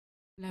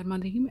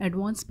Bismillahirrahmanirrahim.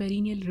 Advanced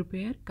perineal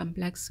repair,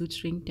 complex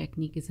suturing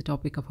technique is the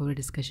topic of our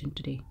discussion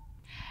today.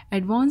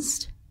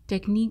 Advanced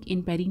technique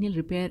in perineal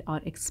repair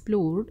are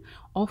explored,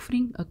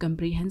 offering a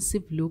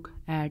comprehensive look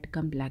at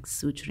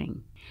complex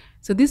suturing.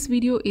 So this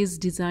video is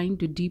designed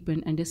to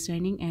deepen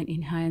understanding and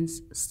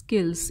enhance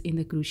skills in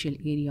the crucial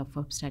area of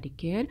obstetric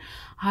care,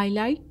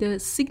 highlight the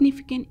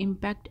significant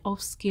impact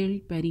of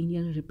skilled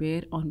perineal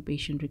repair on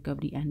patient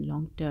recovery and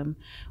long-term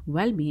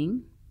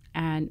well-being,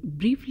 and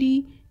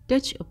briefly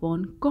touch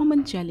upon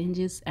common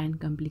challenges and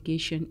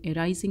complications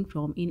arising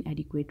from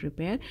inadequate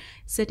repair,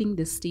 setting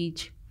the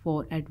stage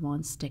for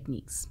advanced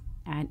techniques,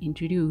 and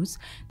introduce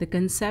the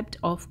concept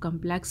of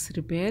complex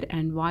repair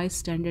and why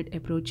standard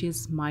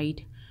approaches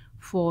might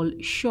fall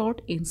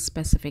short in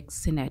specific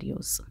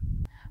scenarios.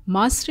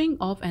 Mastering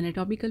of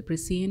anatomical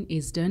precision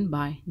is done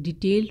by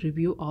detailed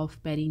review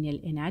of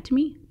perineal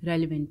anatomy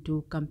relevant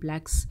to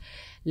complex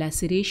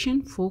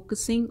laceration,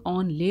 focusing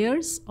on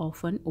layers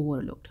often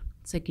overlooked.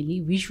 Secondly,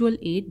 visual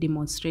aid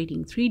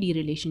demonstrating 3D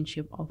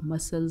relationship of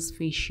muscles,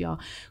 fascia,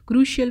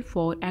 crucial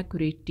for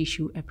accurate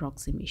tissue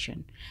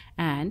approximation.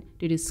 And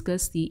to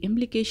discuss the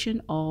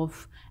implication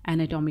of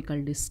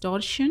anatomical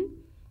distortion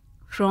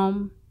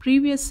from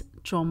previous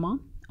trauma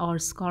or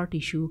scar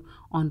tissue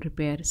on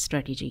repair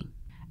strategy.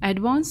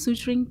 Advanced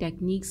suturing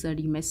techniques are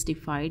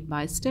demystified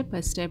by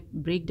step-by-step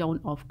breakdown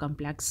of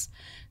complex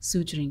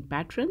suturing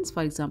patterns.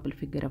 For example,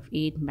 figure of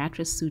 8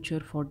 mattress suture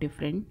for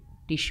different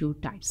tissue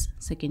types.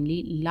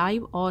 Secondly,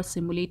 live or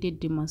simulated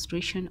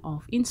demonstration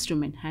of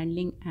instrument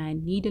handling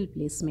and needle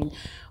placement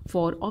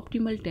for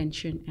optimal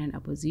tension and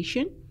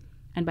apposition,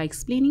 and by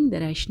explaining the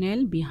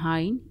rationale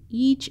behind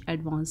each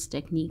advanced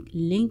technique,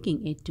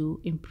 linking it to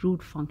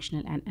improved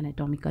functional and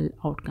anatomical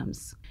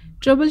outcomes.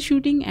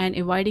 Troubleshooting and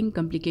avoiding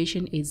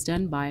complication is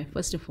done by,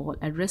 first of all,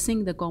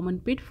 addressing the common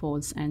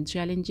pitfalls and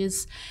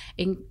challenges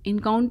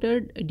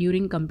encountered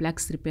during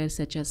complex repair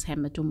such as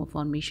hematoma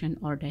formation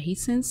or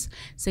dehiscence.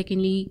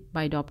 Secondly,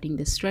 by adopting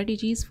the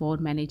strategies for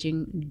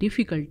managing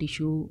difficult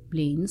tissue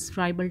planes,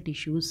 fibril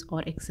tissues,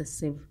 or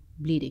excessive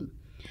bleeding.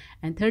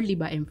 And thirdly,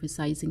 by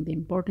emphasizing the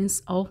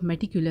importance of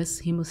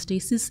meticulous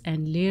hemostasis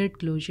and layered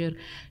closure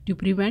to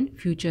prevent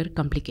future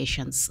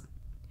complications.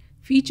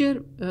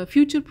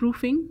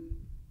 Future-proofing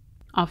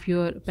of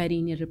your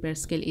perineal repair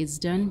skill is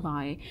done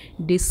by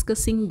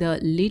discussing the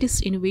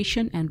latest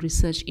innovation and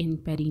research in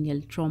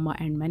perineal trauma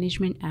and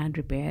management and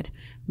repair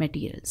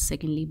materials.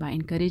 Secondly, by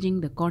encouraging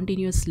the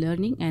continuous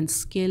learning and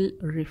skill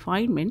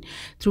refinement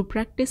through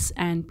practice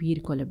and peer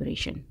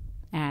collaboration.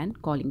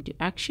 And calling to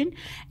action,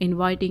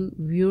 inviting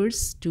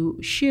viewers to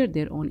share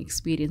their own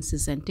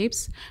experiences and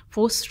tips,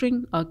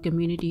 fostering a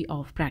community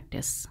of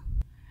practice.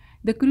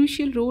 The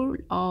crucial role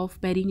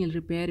of perineal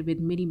repair with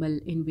minimal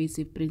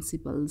invasive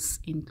principles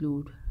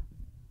include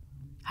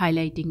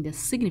highlighting the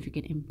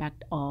significant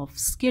impact of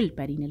skilled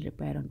perineal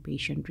repair on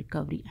patient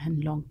recovery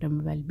and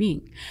long-term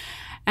well-being,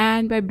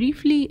 and by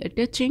briefly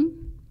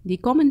touching the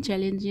common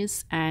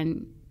challenges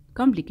and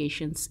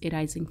complications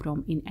arising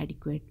from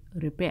inadequate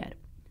repair.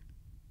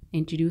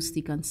 Introduce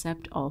the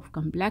concept of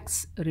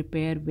complex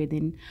repair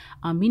within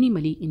a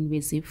minimally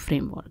invasive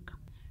framework.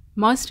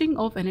 Mastering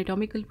of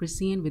anatomical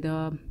precision with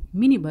a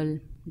minimal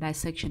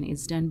dissection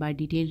is done by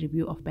detailed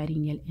review of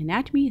perineal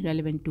anatomy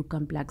relevant to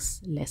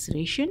complex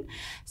laceration.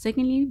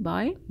 Secondly,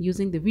 by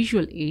using the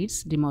visual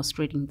aids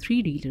demonstrating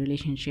 3D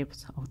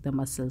relationships of the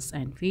muscles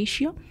and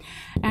fascia,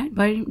 and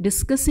by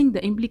discussing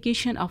the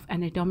implication of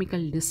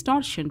anatomical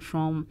distortion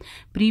from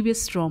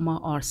previous trauma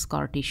or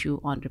scar tissue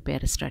on repair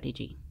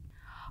strategy.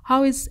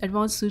 How is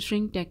advanced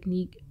suturing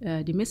technique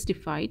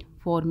demystified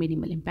for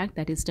minimal impact?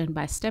 That is done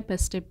by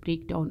step-by-step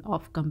breakdown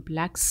of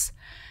complex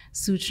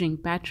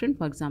suturing pattern,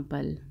 for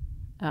example,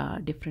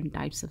 different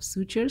types of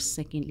sutures.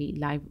 Secondly,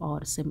 live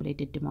or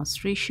simulated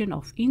demonstration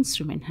of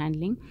instrument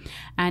handling,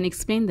 and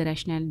explain the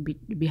rationale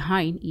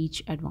behind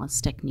each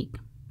advanced technique.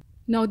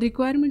 Now, the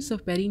requirements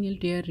of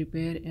perineal tear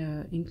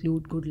repair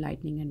include good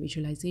lighting and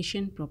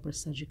visualization, proper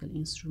surgical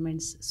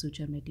instruments,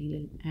 suture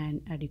material,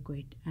 and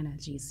adequate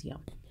analgesia.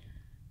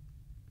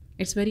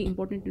 It's very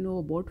important to know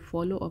about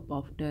follow-up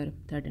after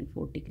 3rd and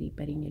 4th degree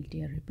perineal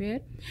tear repair,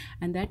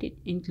 and that it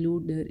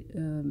include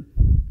the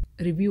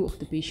review of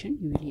the patient,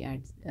 usually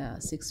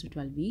at 6 to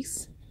 12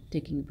 weeks,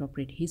 taking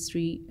appropriate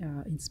history,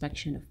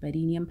 inspection of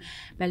perineum,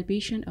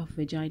 palpation of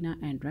vagina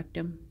and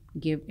rectum,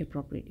 give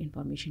appropriate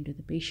information to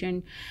the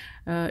patient,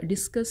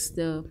 discuss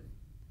the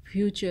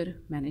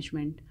future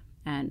management,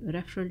 and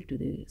referral to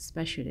the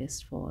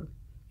specialist for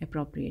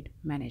appropriate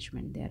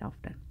management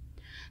thereafter.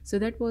 So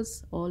that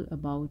was all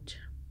about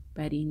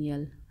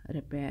perineal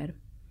repair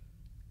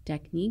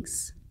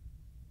techniques,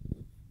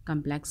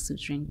 complex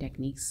suturing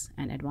techniques,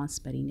 and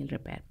advanced perineal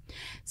repair.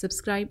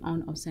 Subscribe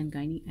on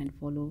OBGYN and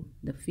follow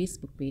the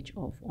Facebook page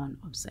of on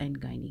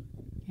OBGYN.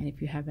 And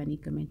if you have any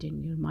comment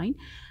in your mind,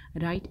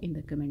 write in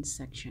the comment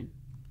section.